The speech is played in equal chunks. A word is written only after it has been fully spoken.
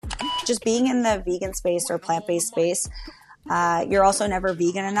just being in the vegan space or plant-based space, you're also never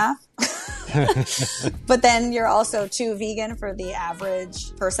vegan enough. But then you're also too vegan for the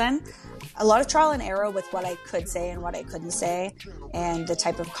average person. A lot of trial and error with what I could say and what I couldn't say, and the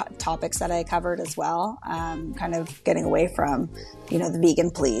type of topics that I covered as well. Kind of getting away from, the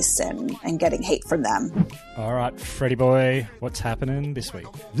vegan police and getting hate from them. All right, Freddie boy, what's happening this week?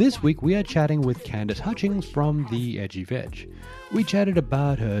 This week we are chatting with Candice Hutchings from The Edgy Veg. We chatted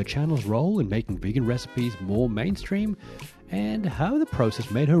about her channel's role in making vegan recipes more mainstream and how the process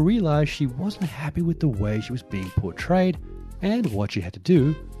made her realize she wasn't happy with the way she was being portrayed and what she had to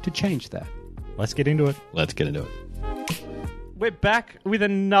do to change that. Let's get into it. Let's get into it. We're back with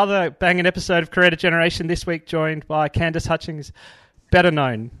another banging episode of Creator Generation, this week joined by Candice Hutchings, better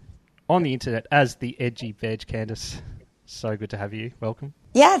known on the internet as The Edgy Veg. Candice, so good to have you. Welcome.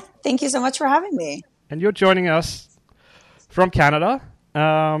 Yeah, thank you so much for having me. And you're joining us from Canada.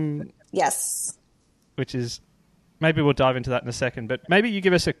 Yes. Which is, maybe we'll dive into that in a second, but maybe you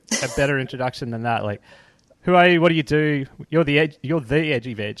give us a better introduction than that. Like, who are you? What do you do? You're the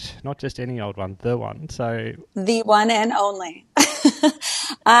Edgy Veg, not just any old one, the one. So the one and only.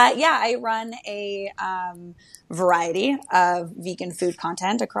 I run a variety of vegan food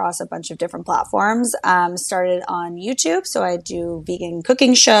content across a bunch of different platforms. Started on YouTube, so I do vegan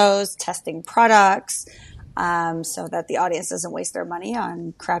cooking shows, testing products, so that the audience doesn't waste their money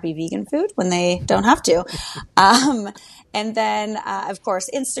on crappy vegan food when they don't have to. And then, of course,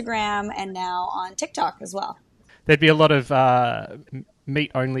 Instagram, and now on TikTok as well. There'd be a lot of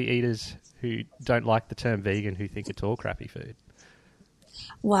meat-only eaters who don't like the term vegan, who think it's all crappy food.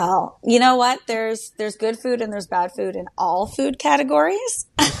 Well, you know what? There's good food and there's bad food in all food categories.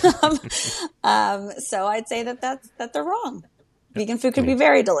 So I'd say that they're wrong. Vegan food can be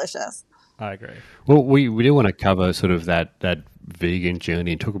very delicious. I agree. Well, we do want to cover sort of that vegan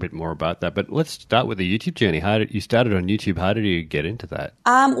journey and talk a bit more about that. But let's start with the YouTube journey. You started on YouTube? How did you get into that?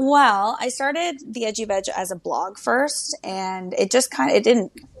 Well, I started The Edgy Veg as a blog first, and it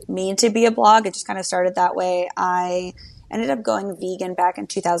didn't mean to be a blog. It just kind of started that way. I ended up going vegan back in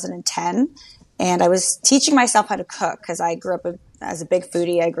 2010, and I was teaching myself how to cook because I grew up as a big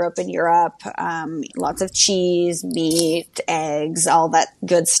foodie. I grew up in Europe, lots of cheese, meat, eggs, all that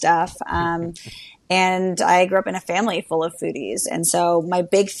good stuff. And I grew up in a family full of foodies. And so my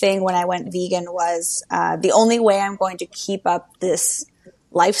big thing when I went vegan was the only way I'm going to keep up this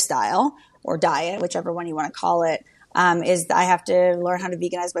lifestyle or diet, whichever one you want to call it, is I have to learn how to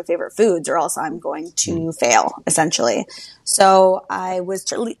veganize my favorite foods, or else I'm going to fail, essentially. So I was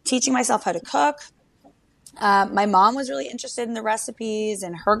teaching myself how to cook. My mom was really interested in the recipes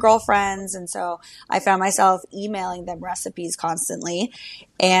and her girlfriends. And so I found myself emailing them recipes constantly,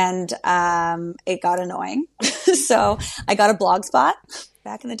 and it got annoying. So I got a Blogspot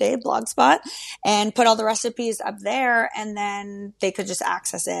back in the day, Blogspot, and put all the recipes up there, and then they could just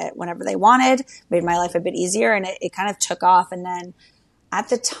access it whenever they wanted. Made my life a bit easier, and it kind of took off. And then at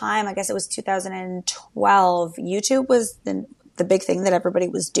the time, I guess it was 2012, YouTube was the big thing that everybody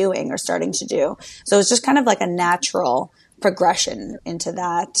was doing or starting to do. So it was just kind of like a natural progression into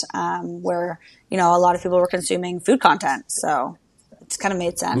that, where, a lot of people were consuming food content. So it's kind of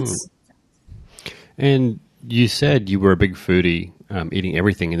made sense. And you said you were a big foodie, eating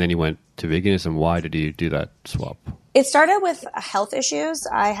everything, and then you went to veganism. Why did you do that swap? It started with health issues.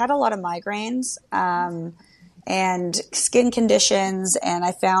 I had a lot of migraines, and skin conditions, and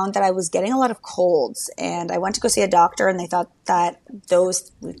I found that I was getting a lot of colds, and I went to go see a doctor, and they thought that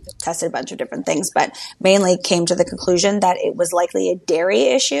we tested a bunch of different things, but mainly came to the conclusion that it was likely a dairy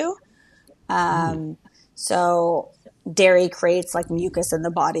issue. So dairy creates like mucus in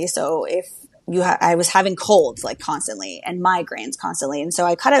the body. So if I was having colds like constantly and migraines constantly. And so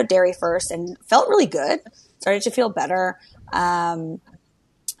I cut out dairy first and felt really good, started to feel better. And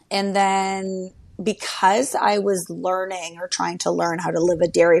then because I was learning or trying to learn how to live a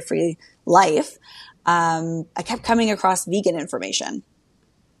dairy-free life, I kept coming across vegan information.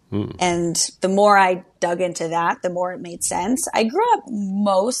 And the more I dug into that, the more it made sense. I grew up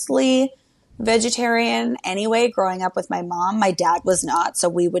mostly vegetarian anyway, growing up with my mom. My dad was not, so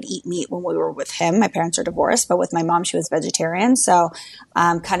we would eat meat when we were with him. My parents are divorced, but with my mom, she was vegetarian. So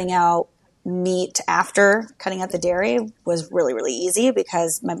cutting out meat after cutting out the dairy was really, really easy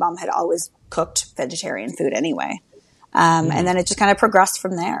because my mom had always cooked vegetarian food anyway. And then it just kind of progressed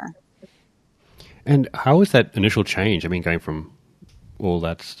from there. And how was that initial change? I mean, going from all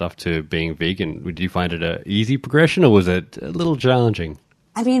that stuff to being vegan, did you find it an easy progression, or was it a little challenging?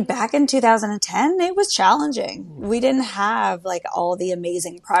 I mean, back in 2010, it was challenging. We didn't have like all the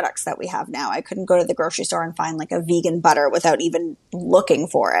amazing products that we have now. I couldn't go to the grocery store and find like a vegan butter without even looking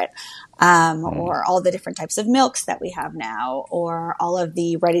for it. Or all the different types of milks that we have now, or all of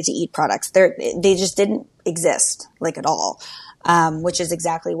the ready to eat products. They just didn't exist like at all. Which is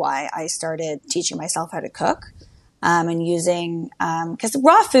exactly why I started teaching myself how to cook. And using, cause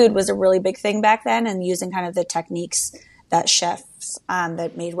raw food was a really big thing back then, and using kind of the techniques that chefs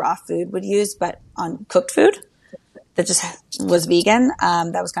that made raw food would use, but on cooked food that just was vegan.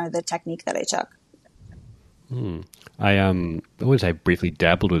 That was kind of the technique that I took. I always I briefly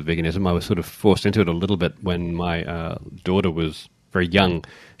dabbled with veganism. I was sort of forced into it a little bit when my daughter was very young.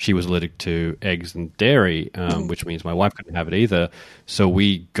 She was allergic to eggs and dairy, which means my wife couldn't have it either. So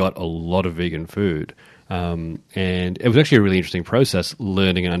we got a lot of vegan food. And it was actually a really interesting process,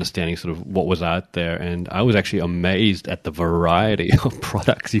 learning and understanding sort of what was out there. And I was actually amazed at the variety of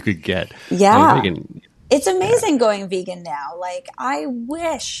products you could get. Yeah. Vegan. It's amazing going vegan now. Like, I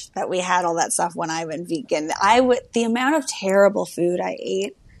wish that we had all that stuff when I went vegan. The amount of terrible food I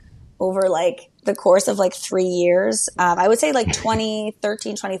ate over like the course of like 3 years, I would say like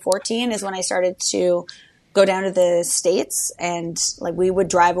 2013, 2014 is when I started to go down to the States, and like we would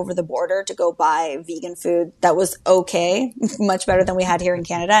drive over the border to go buy vegan food that was okay, much better than we had here in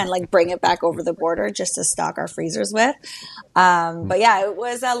Canada, and like bring it back over the border just to stock our freezers with. But yeah, it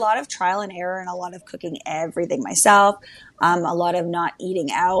was a lot of trial and error and a lot of cooking everything myself, a lot of not eating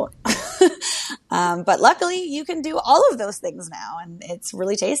out. But luckily you can do all of those things now, and it's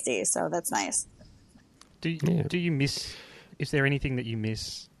really tasty. So that's nice. Do you miss, is there anything that you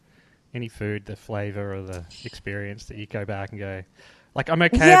miss? Any food, the flavor or the experience that you go back and go, like, I'm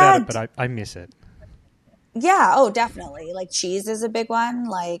okay about it, but I miss it. Yeah. Oh, definitely. Like cheese is a big one,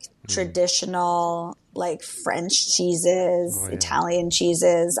 like traditional, like French cheeses, Italian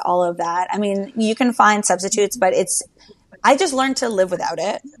cheeses, all of that. I mean, you can find substitutes, but I just learned to live without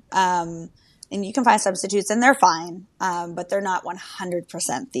it. And you can find substitutes and they're fine. But they're not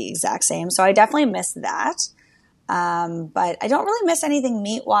 100% the exact same. So I definitely miss that. But I don't really miss anything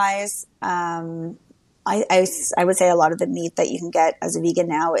meat-wise. I would say a lot of the meat that you can get as a vegan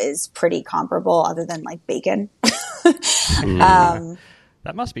now is pretty comparable, other than like bacon. That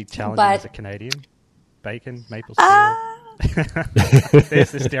must be challenging as a Canadian. Bacon, maple syrup.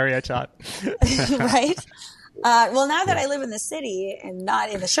 There's the stereotype. Right? Well, now that I live in the city and not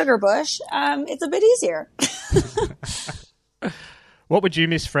in the sugar bush, it's a bit easier. What would you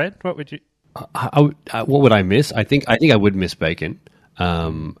miss, Fred? What would you... what would I miss? I think I would miss bacon.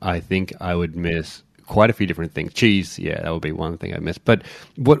 I think I would miss quite a few different things. Cheese, yeah, that would be one thing I miss. But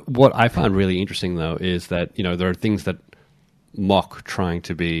what I find really interesting though is that, you know, there are things that mock trying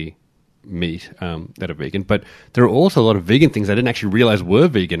to be meat that are vegan, but there are also a lot of vegan things I didn't actually realize were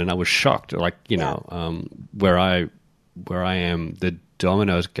vegan, and I was shocked. Like, you know, where I am, the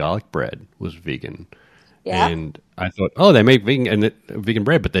Domino's garlic bread was vegan. Yeah. And I thought, oh, they make vegan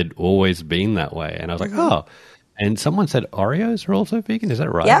bread, but they'd always been that way. And I was like, oh. And someone said Oreos are also vegan. Is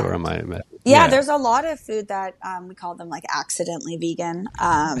that right? Yep. Or am I? Yeah, there's a lot of food that we call them like accidentally vegan.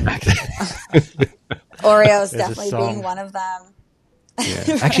 Oreos definitely being one of them.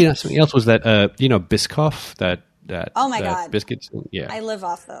 Yeah. Actually, something else was that Biscoff, that oh my God, biscuits. Yeah, I live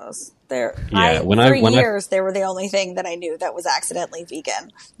off those. For years they were the only thing that I knew that was accidentally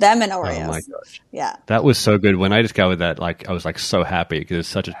vegan. Them and Oreos. Oh my gosh, yeah, that was so good. When I discovered that, like, I was like so happy because it's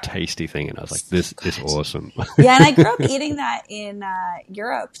such a tasty thing, and I was like, this is awesome. Yeah, and I grew up eating that in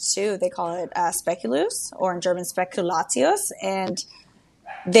Europe too. They call it speculus, or in German speculatius, and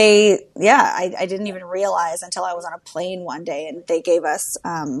I didn't even realize until I was on a plane one day and they gave us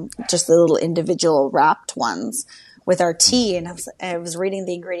just the little individual wrapped ones with our tea, and I was reading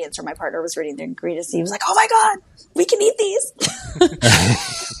the ingredients, or my partner was reading the ingredients. He was like, "Oh my God, we can eat these."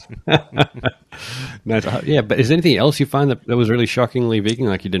 Nice. Yeah, but is there anything else you find that was really shockingly vegan,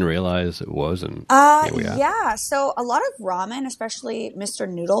 like you didn't realize it was? And here we are. Yeah, so a lot of ramen, especially Mr.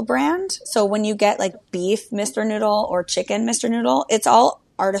 Noodle brand. So when you get like beef Mr. Noodle or chicken Mr. Noodle, it's all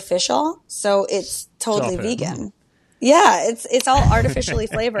artificial, so it's totally vegan. Yeah, it's all artificially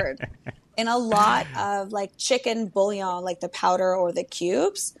flavored. And a lot of like chicken bouillon, like the powder or the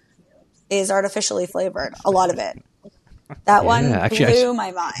cubes, is artificially flavored. A lot of it. That one blew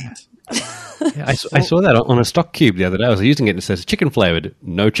my mind. Yeah, I saw that on a stock cube the other day. I was using it and it says chicken flavored,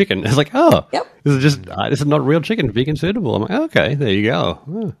 no chicken. I was like, oh, yep. This is not real chicken, vegan suitable. I'm like, okay, there you go.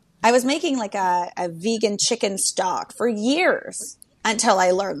 Oh. I was making like a vegan chicken stock for years until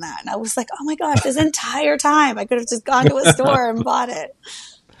I learned that. And I was like, oh my gosh, this entire time I could have just gone to a store and bought it.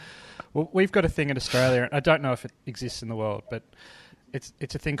 Well, we've got a thing in Australia, and I don't know if it exists in the world, but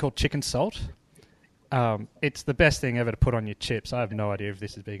it's a thing called chicken salt. It's the best thing ever to put on your chips. I have no idea if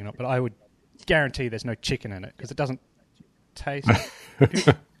this is vegan or not, but I would guarantee there's no chicken in it because it doesn't taste.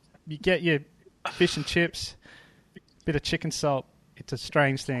 You get your fish and chips, bit of chicken salt. It's a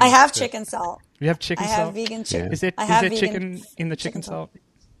strange thing. I have chicken salt. You have chicken salt? I have vegan chicken. Yeah. Is there chicken in the chicken salt?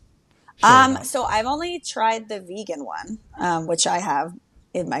 So I've only tried the vegan one, which I have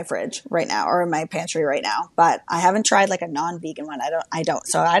in my fridge right now or in my pantry right now, but I haven't tried like a non-vegan one.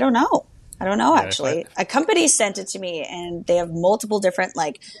 So I don't know. Actually. A company sent it to me and they have multiple different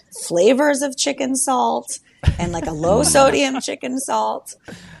like flavors of chicken salt and like a low sodium chicken salt.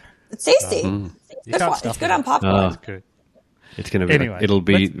 It's tasty. It's good on popcorn. It's good. It's going to be. Anyway,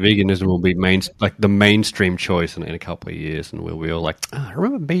 veganism will be the mainstream choice in a couple of years, and we'll be all like,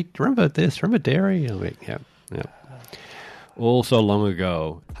 remember meat? Remember this? Remember dairy? Yeah. All so long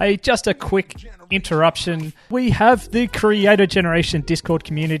ago. Hey, just a quick interruption. We have the Creator Generation Discord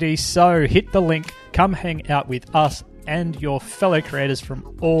community, so hit the link. Come hang out with us and your fellow creators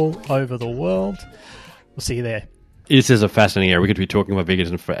from all over the world. We'll see you there. This is a fascinating area. We could be talking about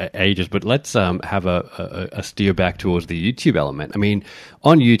veganism for ages, but let's have a steer back towards the YouTube element. I mean,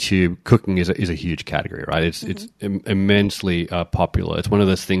 on YouTube, cooking is a huge category, right? It's immensely popular. It's one of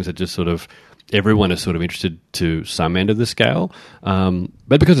those things that just sort of everyone is sort of interested to some end of the scale.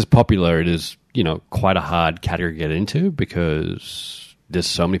 But because it's popular, it is, quite a hard category to get into because there's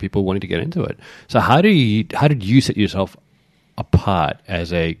so many people wanting to get into it. So how did you set yourself apart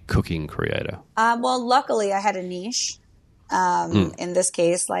as a cooking creator? Well, luckily I had a niche. In this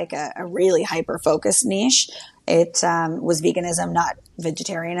case, like a really hyper-focused niche. It was veganism, not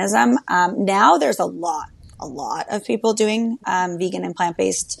vegetarianism. Now there's a lot of people doing vegan and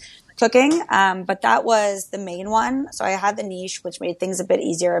plant-based cooking, but that was the main one. So I had the niche, which made things a bit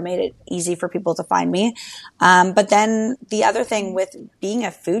easier. It made it easy for people to find me. But then the other thing with being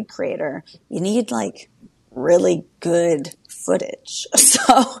a food creator, you need like really good footage.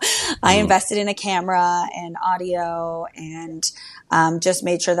 So I invested in a camera and audio and just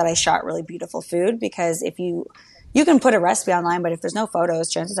made sure that I shot really beautiful food, because if you can put a recipe online, but if there's no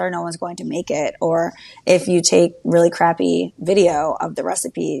photos, chances are no one's going to make it. Or if you take really crappy video of the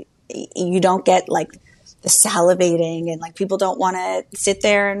recipe, you don't get like the salivating, and like people don't want to sit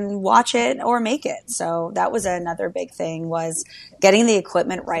there and watch it or make it. So that was another big thing, was getting the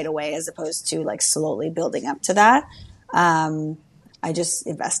equipment right away as opposed to like slowly building up to that. I just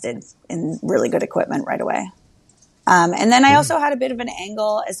invested in really good equipment right away. And then I also had a bit of an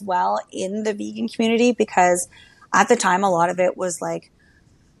angle as well in the vegan community, because at the time, a lot of it was like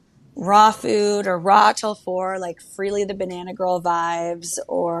raw food or raw till 4, like Freely the Banana Girl vibes,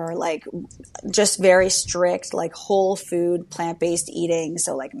 or like just very strict, like whole food, plant-based eating.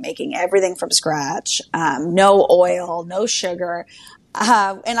 So like making everything from scratch, no oil, no sugar.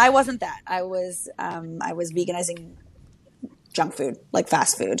 And I wasn't that. I was veganizing junk food, like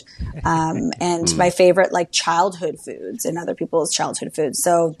fast food, and my favorite like childhood foods and other people's childhood foods.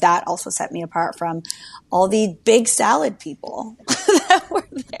 So that also set me apart from all the big salad people that were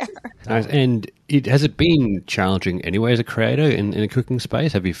there. Nice. And has it been challenging anyway as a creator in a cooking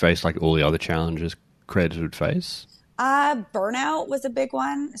space? Have you faced like all the other challenges creators would face? Burnout was a big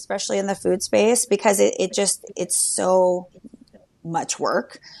one, especially in the food space, because it's so much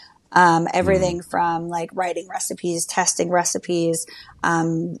work. Everything from like writing recipes, testing recipes,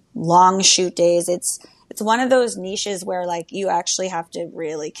 long shoot days. It's one of those niches where like you actually have to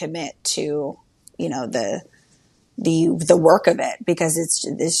really commit to, the work of it, because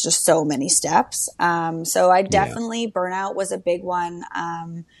it's just so many steps. So I definitely, burnout was a big one. I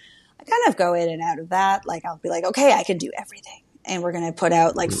kind of go in and out of that. Like I'll be like, okay, I can do everything, and we're going to put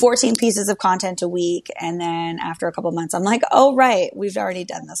out like 14 pieces of content a week. And then after a couple of months, I'm like, oh, right, we've already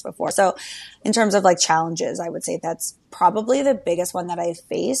done this before. So in terms of like challenges, I would say that's probably the biggest one that I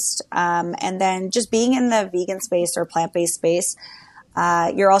faced. And then just being in the vegan space or plant-based space,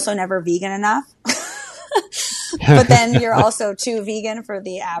 you're also never vegan enough. But then you're also too vegan for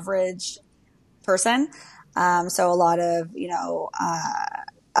the average person. So a lot of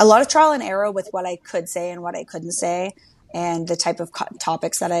trial and error with what I could say and what I couldn't say, and the type of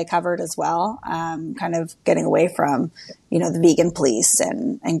topics that I covered as well. Kind of getting away from, the vegan police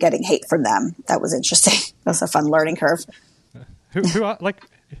and getting hate from them. That was interesting. That was a fun learning curve. Who are like,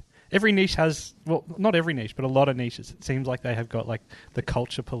 every niche has, well, not every niche, but a lot of niches. It seems like they have got like the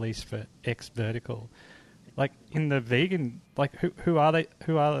culture police for X vertical. Like in the vegan, like who are they?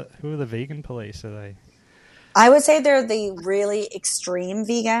 Who are the vegan police? Are they? I would say they're the really extreme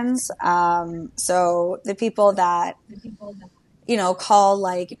vegans. So the people that call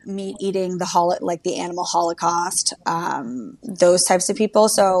like meat eating like the animal holocaust, those types of people.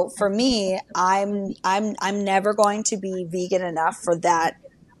 So for me, I'm never going to be vegan enough for that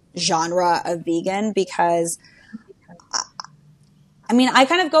genre of vegan, because I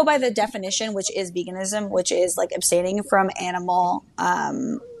kind of go by the definition, which is veganism, which is like abstaining from animal,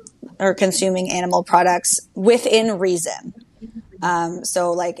 or consuming animal products within reason.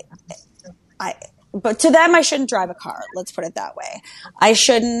 So like but to them, I shouldn't drive a car. Let's put it that way. I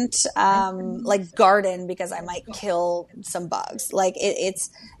shouldn't like garden because I might kill some bugs. Like it's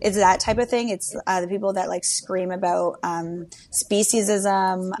that type of thing. It's the people that like scream about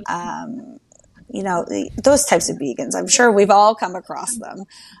speciesism, those types of vegans. I'm sure we've all come across them.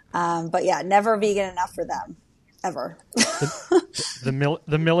 But yeah, never vegan enough for them, ever.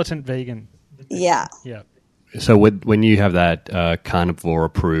 The militant vegan. Yeah. Yeah. So when you have that carnivore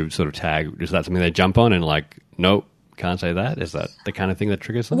approved sort of tag, is that something they jump on and like, nope, can't say that? Is that the kind of thing that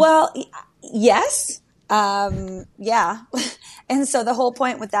triggers them? Well, yes. Yeah. And so the whole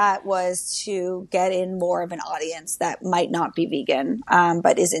point with that was to get in more of an audience that might not be vegan,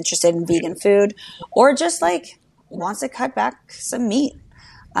 but is interested in vegan food, or just like wants to cut back some meat,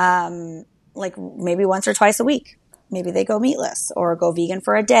 like maybe once or twice a week. Maybe they go meatless or go vegan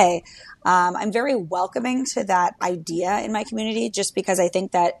for a day. I'm very welcoming to that idea in my community, just because I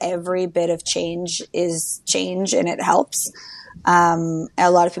think that every bit of change is change and it helps. A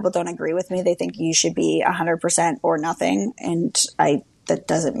lot of people don't agree with me. They think you should be 100% or nothing. And that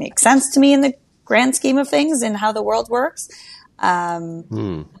doesn't make sense to me in the grand scheme of things and how the world works.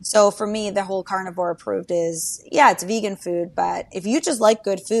 So for me, the whole carnivore approved is, it's vegan food, but if you just like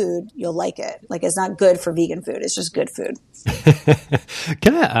good food, you'll like it. Like, it's not good for vegan food. It's just good food.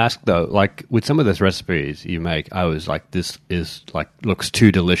 Can I ask though, like with some of those recipes you make, I was like, this is like, looks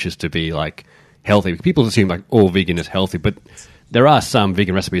too delicious to be like healthy. People assume like all vegan is healthy, but there are some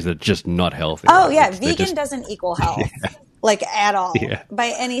vegan recipes that are just not healthy. Oh right? yeah. Like, vegan doesn't equal health. Like at all,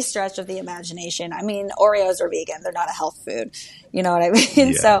 by any stretch of the imagination. I mean, Oreos are vegan. They're not a health food. You know what I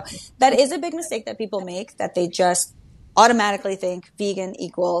mean? Yeah. So that is a big mistake that people make, that they just automatically think vegan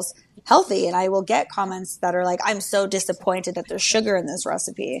equals healthy. And I will get comments that are like, I'm so disappointed that there's sugar in this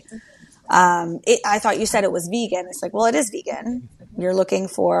recipe. I thought you said it was vegan. It's like, well, it is vegan. You're looking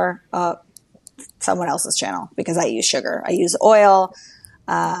for someone else's channel, because I use sugar. I use oil.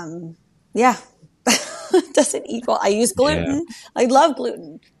 Doesn't equal. I use gluten. Yeah. I love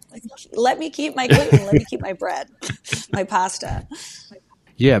gluten. Like, let me keep my gluten. Let me keep my bread, my pasta.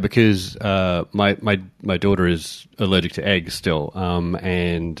 Yeah, because my daughter is allergic to eggs still,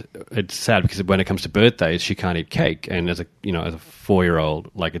 and it's sad because when it comes to birthdays, she can't eat cake. And as a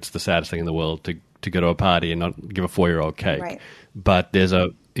 4-year-old, like it's the saddest thing in the world to go to a party and not give a 4-year-old cake. Right. But there's a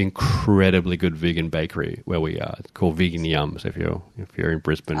incredibly good vegan bakery where we are. It's called Vegan Yums. If you're in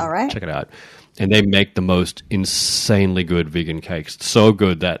Brisbane, check it out. And they make the most insanely good vegan cakes. So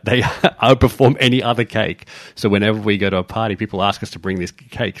good that they outperform any other cake. So whenever we go to a party, people ask us to bring these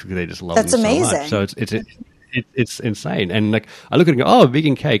cakes because they just love them so much. So it's insane. And like I look at it and go,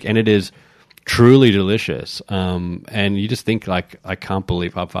 vegan cake, and it is truly delicious. And you just think like, I can't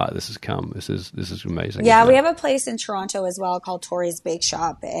believe how far this has come. This is amazing. Yeah, we have a place in Toronto as well called Tori's Bake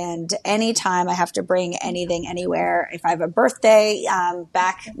Shop. And anytime I have to bring anything anywhere, if I have a birthday,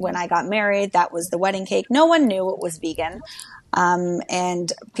 back when I got married, that was the wedding cake. No one knew it was vegan.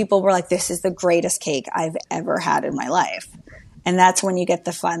 And people were like, this is the greatest cake I've ever had in my life. And that's when you get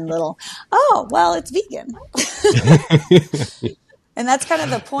the fun little, it's vegan. And that's kind of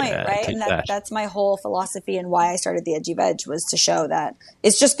the point, right? And that's my whole philosophy and why I started the Edgy Veg, was to show that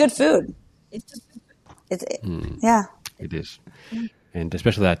it's just good food. Yeah. It is. And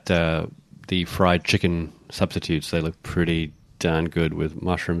especially that the fried chicken substitutes, they look pretty darn good with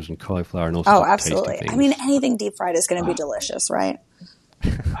mushrooms and cauliflower and all sorts of absolutely. tasty things. I mean, anything deep fried is going to be delicious, right?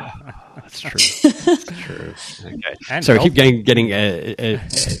 That's true. That's true. Okay. And so I keep getting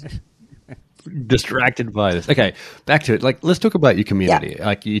distracted by this. Okay, back to it. Like, let's talk about your community. Yeah.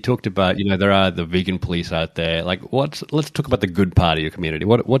 Like you talked about, there are the vegan police out there. Like, let's talk about the good part of your community.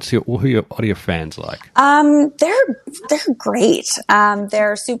 What are your fans like? They're great.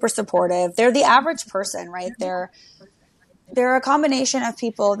 They're super supportive. They're the average person, right? They're a combination of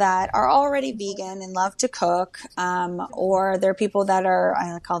people that are already vegan and love to cook, or they're people that are,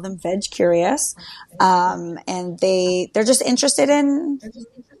 I call them veg curious, and they're just interested in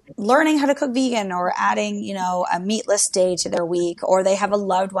learning how to cook vegan, or adding, a meatless day to their week, or they have a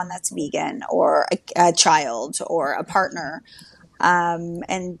loved one that's vegan, or a child, or a partner.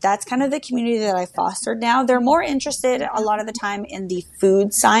 And that's kind of the community that I fostered now. They're more interested a lot of the time in the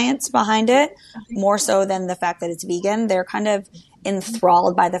food science behind it, more so than the fact that it's vegan. They're kind of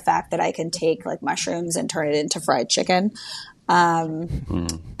enthralled by the fact that I can take like mushrooms and turn it into fried chicken,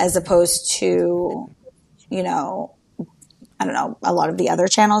 as opposed to, you know, I don't know, a lot of the other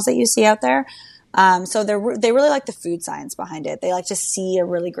channels that you see out there. So they really like the food science behind it. They like to see a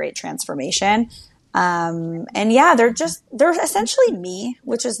really great transformation. And yeah, they're essentially me,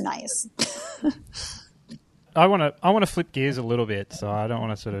 which is nice. I want to flip gears a little bit, so I don't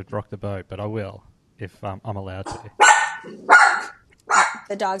want to sort of rock the boat, but I will if I'm allowed to.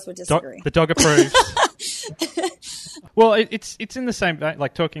 The dogs would disagree. The dog approves. Well, it's in the same,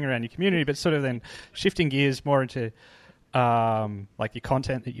 like talking around your community, but sort of then shifting gears more into like your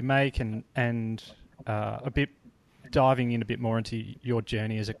content that you make and a bit diving in a bit more into your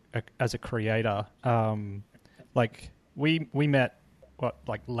journey as a creator. Like we met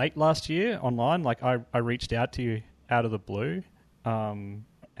like late last year online. Like I reached out to you out of the blue,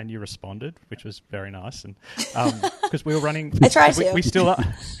 and you responded, which was very nice. And because we were running, I tried to. We still are.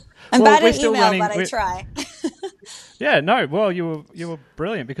 I'm bad at email, running, but I try. Yeah, no. Well, you were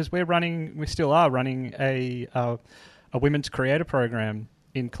brilliant because we still are running a women's creator program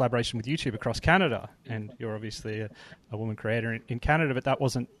in collaboration with YouTube across Canada, and you're obviously a woman creator in Canada. But that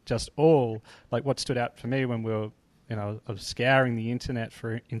wasn't just all. Like what stood out for me when we were, I was scouring the internet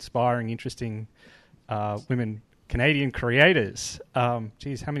for inspiring, interesting women Canadian creators.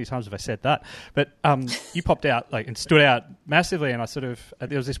 Geez, how many times have I said that? But you popped out and stood out massively, and I sort of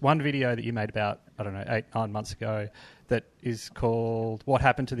there was this one video that you made about 8-9 months ago that is called "What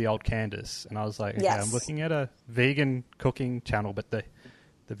Happened to the Old Candace," and I was like, okay, yes. I'm looking at a vegan cooking channel, but the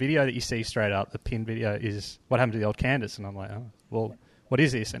video that you see straight up, the pinned video, is "What Happened to the Old Candace," and I'm like, oh, well, what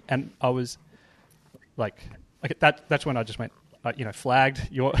is this? And I was like that's when I just went, flagged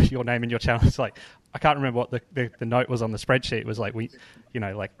your name in your channel. It's like, I can't remember what the note was on the spreadsheet. It was like,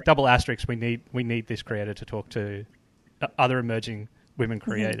 double asterisk, we need this creator to talk to other emerging women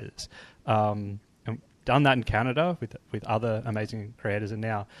creators. And done that in Canada with other amazing creators, and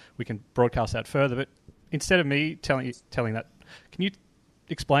now we can broadcast that further. But instead of me telling that, can you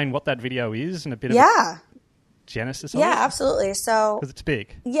explain what that video is and a bit of the genesis of it? Yeah, absolutely. So, because it's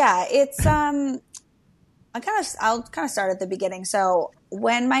big. Yeah, it's I'll kind of start at the beginning. So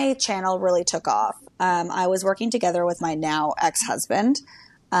when my channel really took off, I was working together with my now ex-husband,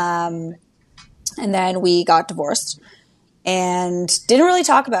 and then we got divorced and didn't really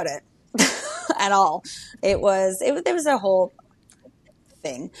talk about it at all. It was a whole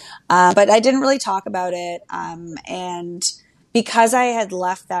thing, but I didn't really talk about it. And because I had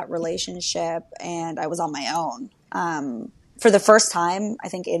left that relationship and I was on my own, for the first time, I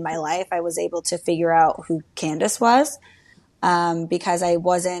think in my life, I was able to figure out who Candace was, because I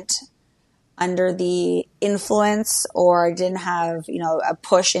wasn't under the influence, or I didn't have, a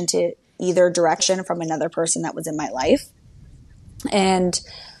push into either direction from another person that was in my life. And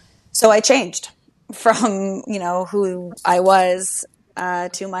so I changed from, who I was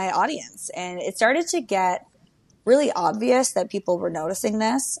to my audience. And it started to get really obvious that people were noticing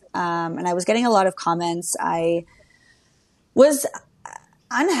this. And I was getting a lot of comments. I was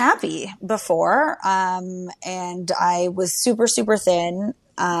unhappy before, and I was super, super thin.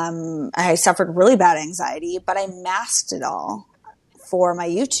 I suffered really bad anxiety, but I masked it all for my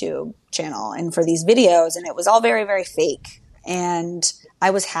YouTube channel and for these videos, and it was all very, very fake. And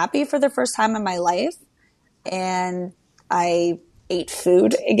I was happy for the first time in my life, and I ate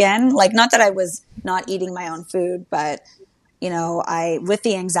food again. Like, not that I was not eating my own food, but with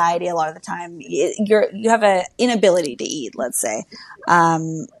the anxiety, a lot of the time, you have an inability to eat, let's say.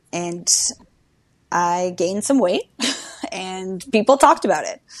 And I gained some weight and people talked about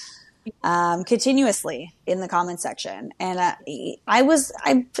it, continuously in the comment section. And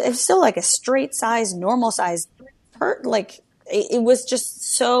I'm still like a straight size, normal size it was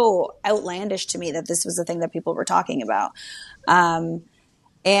just so outlandish to me that this was the thing that people were talking about.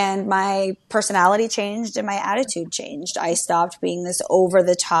 And my personality changed and my attitude changed. I stopped being this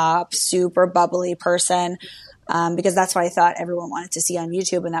over-the-top, super bubbly person, because that's what I thought everyone wanted to see on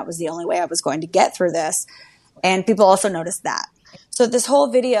YouTube, and that was the only way I was going to get through this. And people also noticed that. So this whole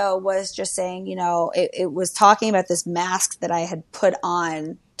video was just saying, it was talking about this mask that I had put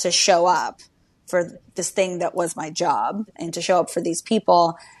on to show up for this thing that was my job and to show up for these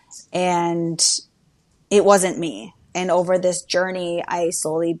people. And it wasn't me. And over this journey, I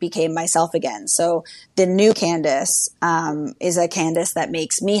slowly became myself again. So the new Candace is a Candace that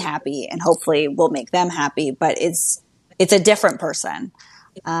makes me happy and hopefully will make them happy. But it's a different person.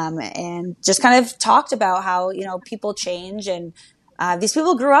 and just kind of talked about how, people change, and these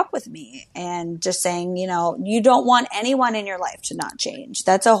people grew up with me, and just saying, you don't want anyone in your life to not change.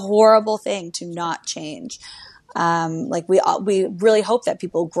 That's a horrible thing, to not change. We really hope that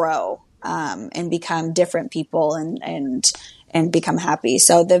people grow, and become different people, and become happy.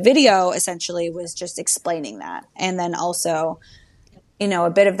 So the video essentially was just explaining that. And then also, a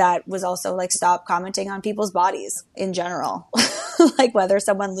bit of that was also like, stop commenting on people's bodies in general. Like whether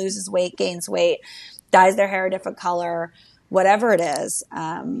someone loses weight, gains weight, dyes their hair a different color, whatever it is,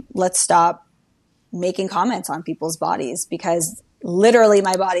 let's stop making comments on people's bodies, because literally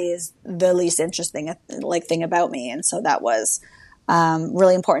my body is the least interesting thing about me. And so that was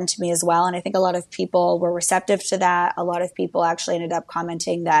really important to me as well. And I think a lot of people were receptive to that. A lot of people actually ended up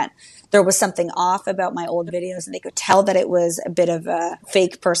commenting that there was something off about my old videos, and they could tell that it was a bit of a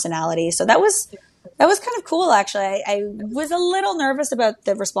fake personality. So that was kind of cool, actually. I was a little nervous about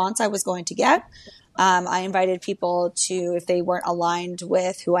the response I was going to get. I invited people to, if they weren't aligned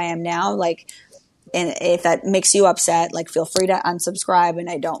with who I am now, and if that makes you upset, feel free to unsubscribe. And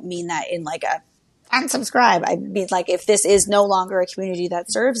I don't mean that in a unsubscribe. I mean, if this is no longer a community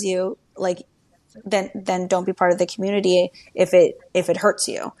that serves you, then don't be part of the community if it hurts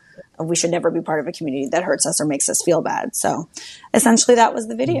you. We should never be part of a community that hurts us or makes us feel bad. So essentially that was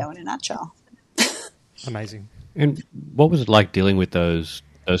the video in a nutshell. Amazing. And what was it like dealing with those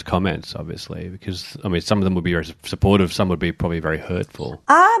comments, obviously? Because, some of them would be very supportive, some would be probably very hurtful.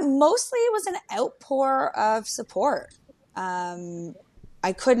 Mostly it was an outpour of support.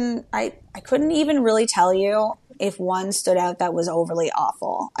 I couldn't even really tell you if one stood out that was overly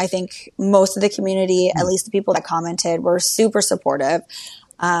awful. I think most of the community, at least the people that commented, were super supportive.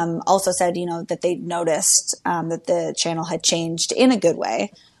 Also said, that they noticed that the channel had changed in a good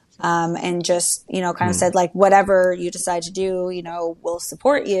way. And just, kind of said, whatever you decide to do, we'll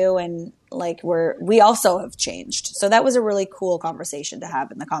support you. And we also have changed. So that was a really cool conversation to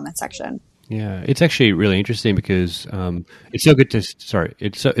have in the comment section. Yeah, it's actually really interesting because it's so good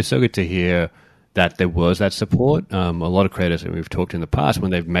to hear that there was that support. A lot of creators that we've talked in the past,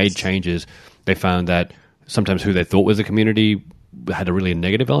 when they've made changes, they found that sometimes who they thought was the community had a really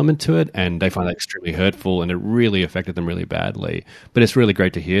negative element to it, and they find that extremely hurtful, and it really affected them really badly. But it's really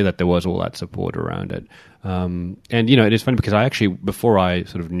great to hear that there was all that support around it. And it is funny because I actually, before I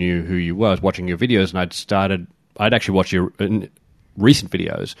sort of knew who you were, I was watching your videos, and I'd actually watched your recent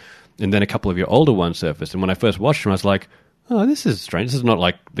videos, and then a couple of your older ones surfaced. And when I first watched them, I was like, oh, this is strange. This is not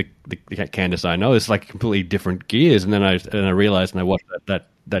like the Candice I know. It's like completely different gears. And then I realized, and I watched that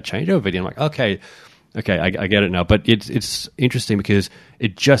changeover video. I'm like, okay, I get it now. But it's interesting because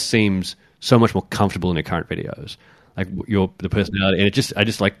it just seems so much more comfortable in your current videos. Like the personality, and I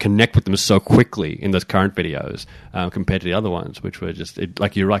just connect with them so quickly in those current videos compared to the other ones, which were just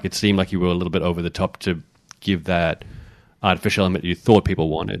it seemed like you were a little bit over the top to give that artificial element you thought people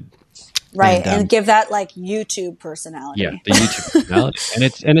wanted. Right, and give that YouTube personality. Yeah, the YouTube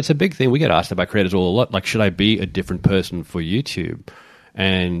personality, and it's a big thing. We get asked about creators all a lot. Like, should I be a different person for YouTube?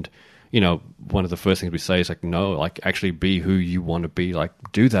 And one of the first things we say is no, actually be who you want to be.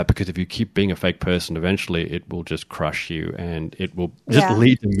 Do that, because if you keep being a fake person, eventually it will just crush you, and it will just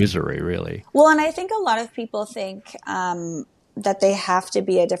lead to misery, really. Well, and I think a lot of people think that they have to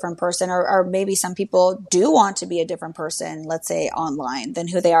be a different person, or maybe some people do want to be a different person, let's say online, than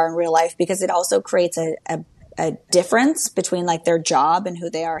who they are in real life, because it also creates a difference between their job and who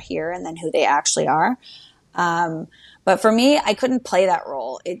they are here and then who they actually are. But for me, I couldn't play that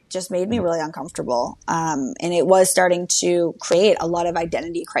role. It just made me really uncomfortable. And it was starting to create a lot of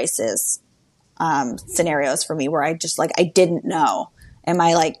identity crisis scenarios for me, where I just I didn't know. Am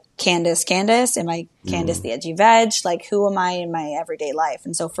I Candice? Am I Candice the Edgy Veg? Who am I in my everyday life?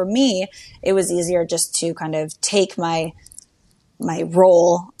 And so for me, it was easier just to kind of take my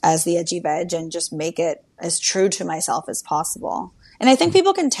role as the Edgy Veg and just make it as true to myself as possible. And I think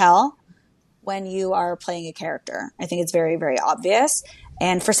people can tell when you are playing a character. I think it's very, very obvious.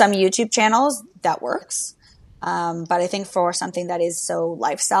 And for some YouTube channels, that works. But I think for something that is so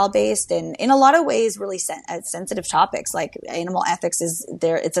lifestyle based and in a lot of ways really sensitive topics, like animal ethics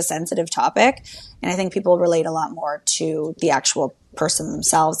it's a sensitive topic. And I think people relate a lot more to the actual person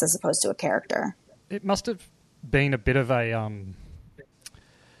themselves as opposed to a character. It must have been a bit of a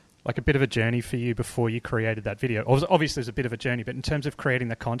journey for you before you created that video. Obviously there's a bit of a journey, but in terms of creating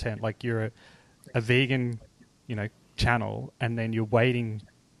the content, you're a vegan, channel, and then you're wading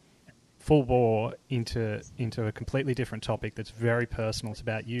full bore into a completely different topic that's very personal. It's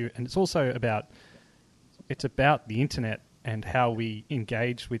about you, and it's also about the internet and how we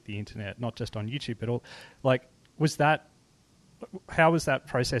engage with the internet, not just on YouTube, but all. Was that how was that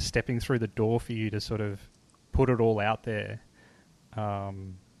process stepping through the door for you to sort of put it all out there,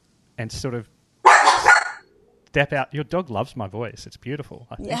 and sort of step out? Your dog loves my voice. It's beautiful.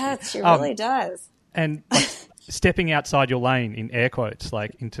 I think. Yeah, she really does. And like, stepping outside your lane, in air quotes,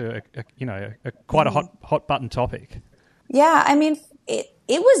 like into a quite a hot button topic. Yeah, I mean, it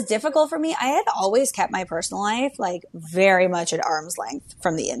was difficult for me. I had always kept my personal life like very much at arm's length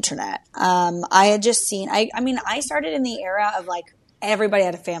from the internet. I had just seen, I started in the era of like everybody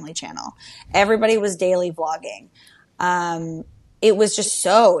had a family channel. Everybody was daily vlogging. It was just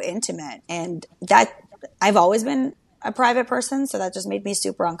so intimate, and that I've always been a private person, so that just made me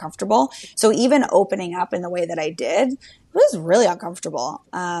super uncomfortable. So even opening up in the way that I did, it was really uncomfortable.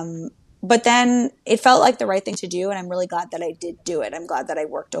 But then it felt like the right thing to do, and I'm really glad that I did do it. I'm glad that I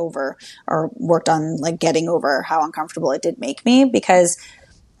worked on like getting over how uncomfortable it did make me, because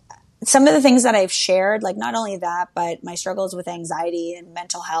some of the things that I've shared, like not only that, but my struggles with anxiety and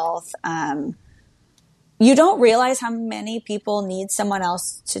mental health, you don't realize how many people need someone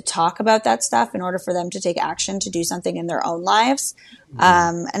else to talk about that stuff in order for them to take action to do something in their own lives.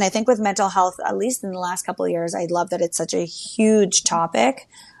 And I think with mental health, at least in the last couple of years, I love that it's such a huge topic,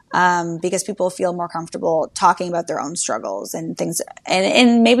 because people feel more comfortable talking about their own struggles and things,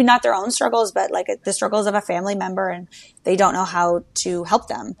 and maybe not their own struggles, but like the struggles of a family member, and they don't know how to help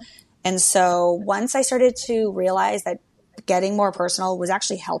them. And so once I started to realize that getting more personal was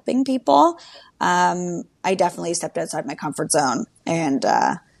actually helping people, I definitely stepped outside my comfort zone, and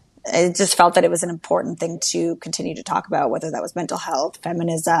I just felt that it was an important thing to continue to talk about, whether that was mental health,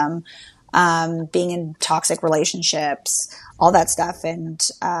 feminism, being in toxic relationships, all that stuff. And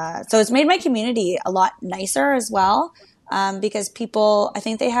so it's made my community a lot nicer as well, because people, I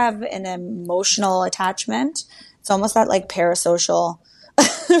think they have an emotional attachment. It's almost that like parasocial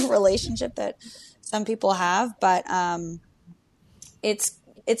relationship that some people have, but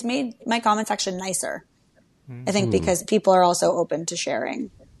it's made my comment section nicer, I think, because people are also open to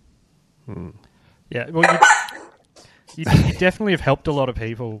sharing. Yeah, well, you definitely have helped a lot of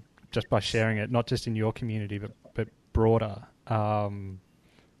people just by sharing it, not just in your community, but broader.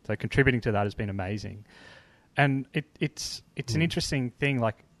 So contributing to that has been amazing, and it's an interesting thing.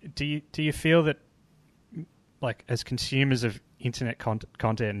 Like, do you feel that, like, as consumers of internet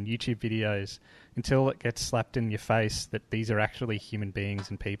content and YouTube videos, until it gets slapped in your face that these are actually human beings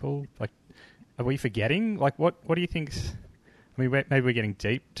and people, like, are we forgetting? Like, what do you think? I mean, maybe we're getting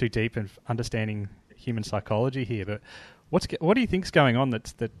too deep in understanding human psychology here, but what do you think's going on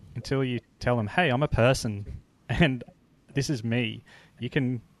that until you tell them, hey, I'm a person and this is me, you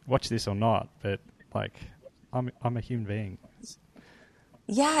can watch this or not, but like, I'm a human being.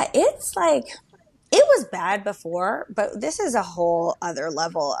 Yeah, it's like, it was bad before, but this is a whole other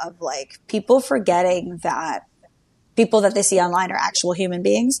level of like people forgetting that people that they see online are actual human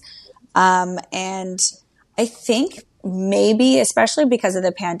beings. And I think maybe, especially because of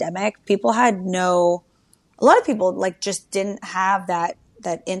the pandemic, a lot of people like just didn't have that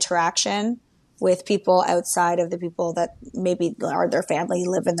interaction with people outside of the people that maybe are their family,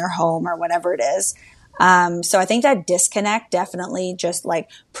 live in their home or whatever it is. So I think that disconnect definitely just like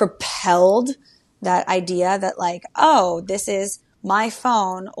propelled that idea that like, oh, this is my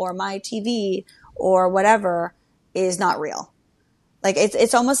phone or my TV or whatever is not real. Like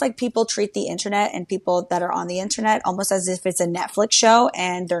it's almost like people treat the internet and people that are on the internet almost as if it's a Netflix show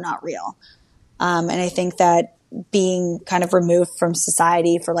and they're not real. And I think that being kind of removed from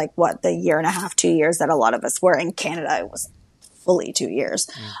society for like the year and a half, 2 years that a lot of us were in Canada, it was fully 2 years.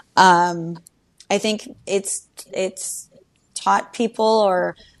 I think it's taught people,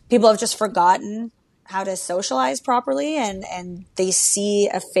 or people have just forgotten how to socialize properly, and they see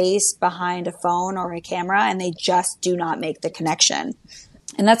a face behind a phone or a camera and they just do not make the connection.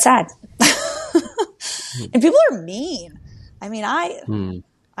 And that's sad. And people are mean. I mean, I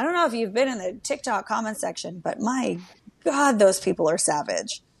don't know if you've been in the TikTok comment section, but my God, those people are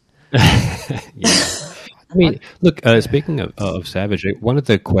savage. Yeah. I mean, look, speaking of savage, one of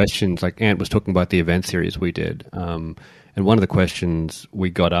the questions, like Ant was talking about the event series we did, and one of the questions we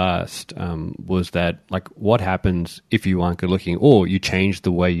got asked was that, like, what happens if you aren't good looking or you change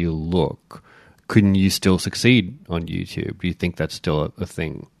the way you look? Couldn't you still succeed on YouTube? Do you think that's still a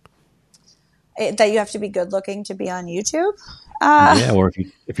thing? That you have to be good looking to be on YouTube? Yeah, or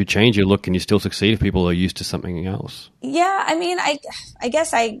if you change your look, can you still succeed if people are used to something else? Yeah, I mean, I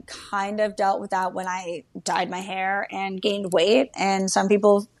guess I kind of dealt with that when I dyed my hair and gained weight, and some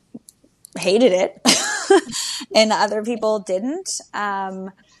people hated it and other people didn't.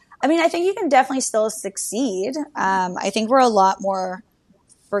 I mean, I think you can definitely still succeed. I think we're a lot more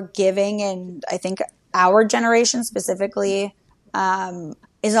forgiving, and I think our generation specifically,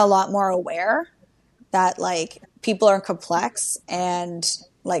 is a lot more aware that like people are complex and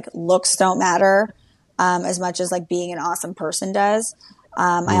like looks don't matter as much as like being an awesome person does.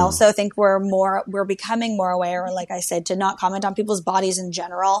 I also think we're becoming more aware, like I said, to not comment on people's bodies in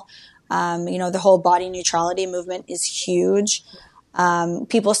general. The whole body neutrality movement is huge.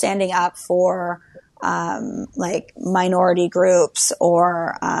 People standing up for like minority groups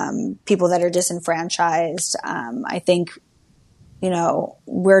or people that are disenfranchised. I think,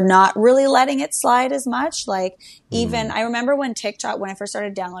 we're not really letting it slide as much. Like even I remember when I first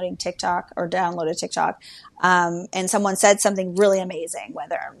started downloading TikTok or downloaded TikTok, and someone said something really amazing,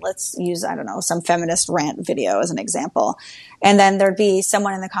 let's use, I don't know, some feminist rant video as an example. And then there'd be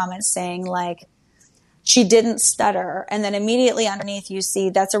someone in the comments saying like, she didn't stutter. And then immediately underneath you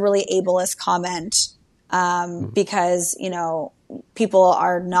see that's a really ableist comment, because, people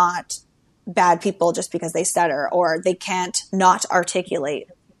are not bad people just because they stutter, or they can't not articulate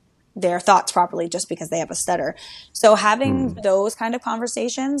their thoughts properly just because they have a stutter. So having those kind of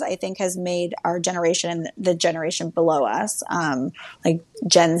conversations, I think, has made our generation and the generation below us, like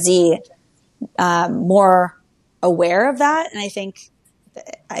Gen Z, more aware of that. And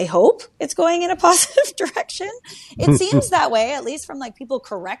I hope it's going in a positive direction. It seems that way, at least from like people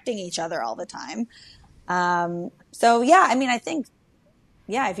correcting each other all the time. So yeah, I mean, I think,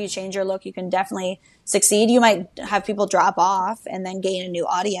 if you change your look, you can definitely succeed. You might have people drop off and then gain a new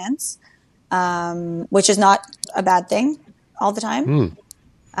audience, which is not a bad thing all the time.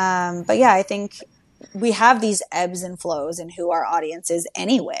 But yeah, I think we have these ebbs and flows in who our audience is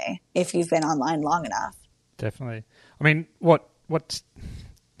anyway, if you've been online long enough. Definitely. I mean, what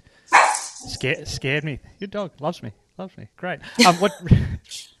scared me? Your dog loves me. Great.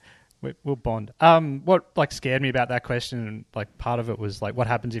 We'll bond. What like scared me about that question, and like part of it was like, what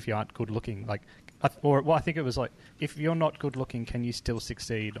happens if you aren't good looking? Like, I think it was like, if you're not good looking, can you still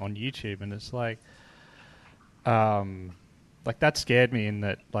succeed on YouTube? And it's like that scared me in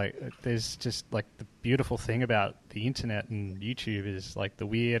that like, there's just like the beautiful thing about the internet and YouTube is like the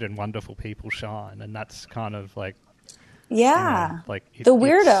weird and wonderful people shine, and that's kind of like, like the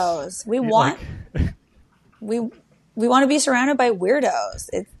weirdos we want. Like, we want to be surrounded by weirdos.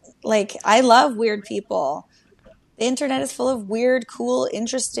 Like, I love weird people. The internet is full of weird, cool,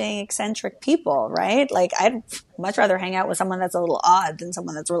 interesting, eccentric people, right? Like, I'd much rather hang out with someone that's a little odd than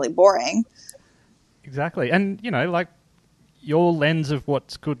someone that's really boring. Exactly. And, like, your lens of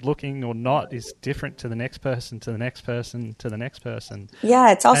what's good looking or not is different to the next person, to the next person, to the next person.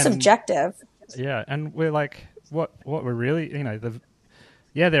 Yeah, it's all subjective. Yeah, and we're like, what we're really,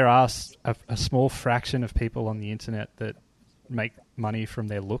 there are a small fraction of people on the internet that make money from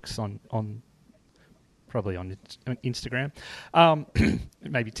their looks on probably on Instagram,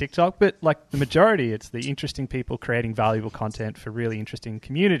 maybe TikTok, but like the majority, it's the interesting people creating valuable content for really interesting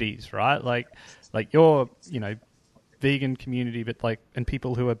communities, right? Like your, vegan community, but like, and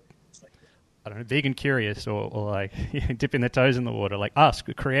people who are, I don't know, vegan curious or like dipping their toes in the water, like us,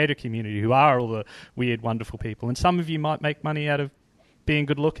 the creator community, who are all the weird, wonderful people. And some of you might make money out of being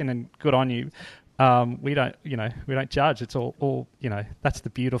good looking, and good on you. We don't judge. It's all, that's the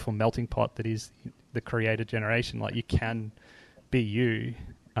beautiful melting pot that is the creator generation. Like, you can be you,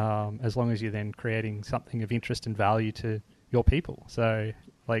 as long as you're then creating something of interest and value to your people. So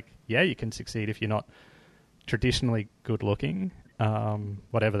like, you can succeed if you're not traditionally good looking,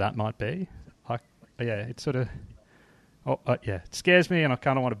 whatever that might be. It's sort of, it scares me, and I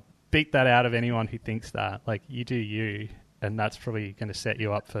kind of want to beat that out of anyone who thinks that. Like, you do you. And that's probably going to set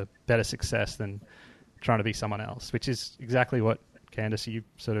you up for better success than trying to be someone else, which is exactly what, Candace, you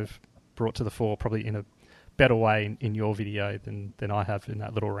sort of brought to the fore, probably in a better way in your video than I have in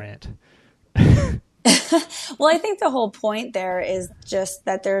that little rant. Well, I think the whole point there is just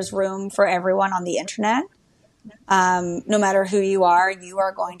that there's room for everyone on the internet. No matter who you are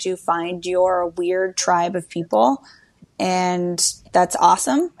going to find your weird tribe of people, and that's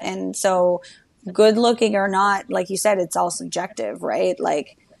awesome. And so, good looking or not, like you said, it's all subjective, right?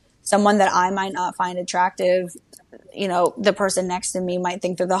 Like, someone that I might not find attractive, the person next to me might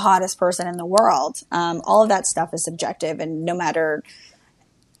think they're the hottest person in the world. All of that stuff is subjective, and no matter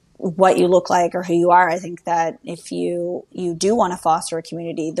what you look like or who you are, I think that if you do want to foster a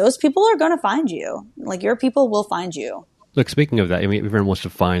community, those people are going to find you. Like, your people will find you. Look, speaking of that, I mean, everyone wants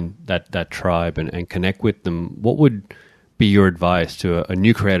to find that tribe and connect with them. What would be your advice to a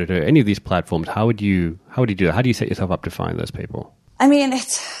new creator to any of these platforms? How would you do that? How do you set yourself up to find those people? I mean,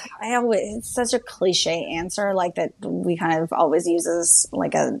 it's such a cliche answer, like that we kind of always use as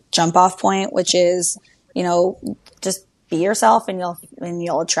like a jump off point, which is, just be yourself, and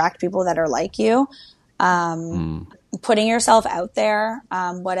you'll attract people that are like you. putting yourself out there,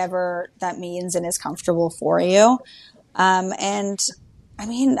 whatever that means and is comfortable for you. And I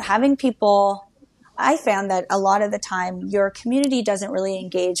mean, having people, I found that a lot of the time your community doesn't really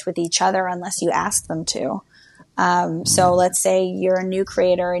engage with each other unless you ask them to. So let's say you're a new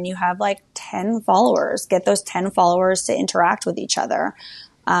creator and you have like 10 followers, get those 10 followers to interact with each other,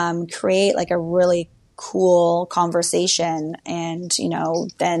 create like a really cool conversation. And, you know,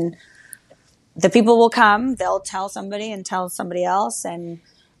 then the people will come, they'll tell somebody and tell somebody else. And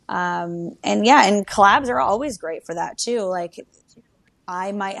collabs are always great for that too. Like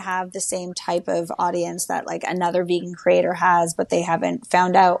I might have the same type of audience that like another vegan creator has, but they haven't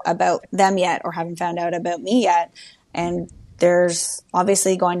found out about them yet or haven't found out about me yet. And there's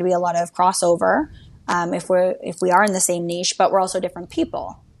obviously going to be a lot of crossover if we are in the same niche, but we're also different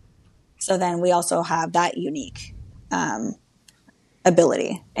people. So then we also have that unique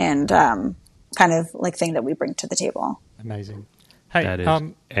ability and kind of like thing that we bring to the table. Amazing. Hey, That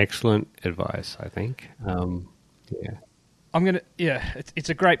is excellent advice, I think. Yeah. I'm gonna. Yeah, it's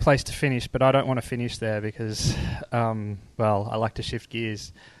a great place to finish, but I don't want to finish there because, well, I like to shift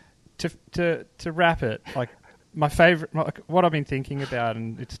gears. To wrap it, like my favorite, like, what I've been thinking about,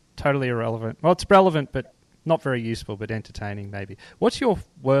 and it's totally irrelevant. Well, it's relevant, but not very useful, but entertaining maybe. What's your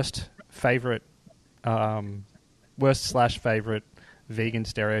worst favorite vegan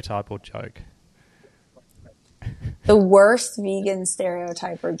stereotype or joke? The worst vegan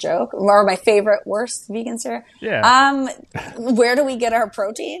stereotype or joke, or my favorite worst vegan stereotype. Yeah. Where do we get our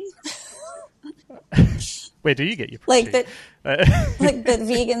protein? Where do you get your protein? Like that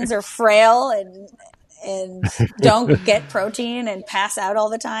vegans are frail and don't get protein and pass out all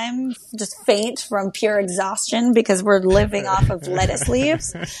the time, just faint from pure exhaustion because we're living off of lettuce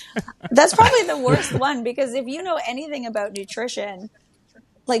leaves. That's probably the worst one, because if you know anything about nutrition,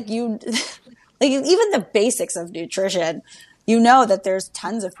 even the basics of nutrition, you know that there's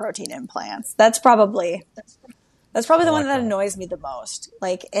tons of protein in plants. That's probably the one that annoys me the most.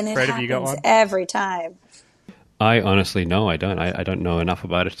 Like, and it Fred, have you got happens one? every time. I honestly, no, I don't. I don't know enough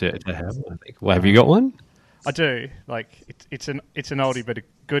about it to have one, I think. Well, have you got one? I do. Like it's an oldie but a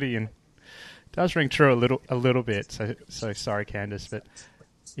goodie, and it does ring true a little bit. So sorry, Candice, but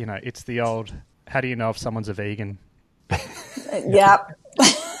you know, it's the old. How do you know if someone's a vegan? Yep.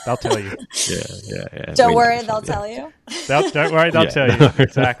 They'll tell you. Yeah. Don't worry, they'll tell you. Don't worry, they'll tell you.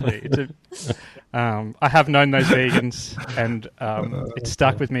 Exactly. I have known those vegans, and it's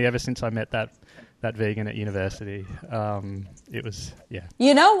stuck with me ever since I met that vegan at university. It was, yeah.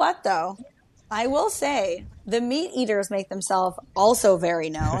 You know what, though? I will say the meat eaters make themselves also very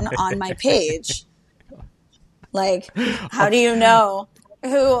known on my page. Like, how do you know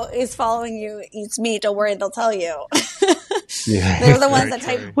who is following you eats meat? Don't worry, they'll tell you. Yeah. They're the ones that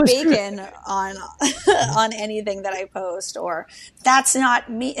type bacon on anything that I post, or that's not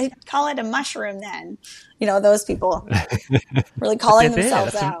meat. Call it a mushroom then. You know, those people really calling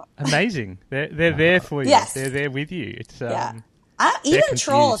themselves out. Amazing. They're there for you. Yes. They're there with you. It's even confused.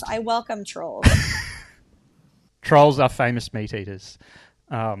 trolls. I welcome trolls. Trolls are famous meat eaters.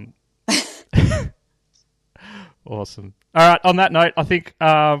 Awesome. All right. On that note, I think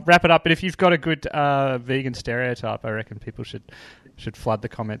wrap it up. But if you've got a good vegan stereotype, I reckon people should flood the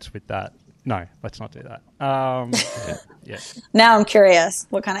comments with that. No, let's not do that. Yeah. Now I'm curious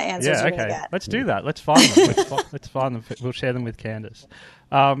what kind of answers Yeah. you're going Okay. to get. Let's do that. Let's find them. Let's find them. We'll share them with Candice.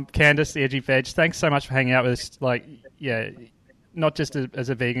 Candice, the Edgy Veg. Thanks so much for hanging out with us. Like, yeah. Not just as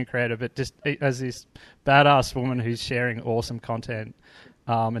a vegan creator, but just as this badass woman who's sharing awesome content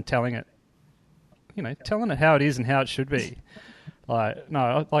and telling it how it is and how it should be. I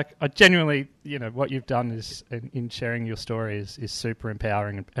genuinely, what you've done is in sharing your story is super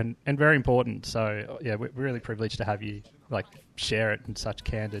empowering and very important. So yeah, we're really privileged to have you share it in such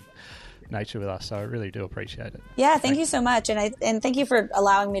candid nature with us. So I really do appreciate it. Yeah, thank you so much, and thank you for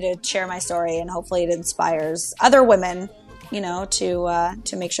allowing me to share my story, and hopefully it inspires other women,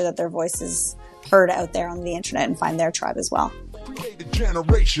 to make sure that their voice is heard out there on the internet and find their tribe as well. Create a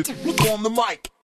generation on the mic.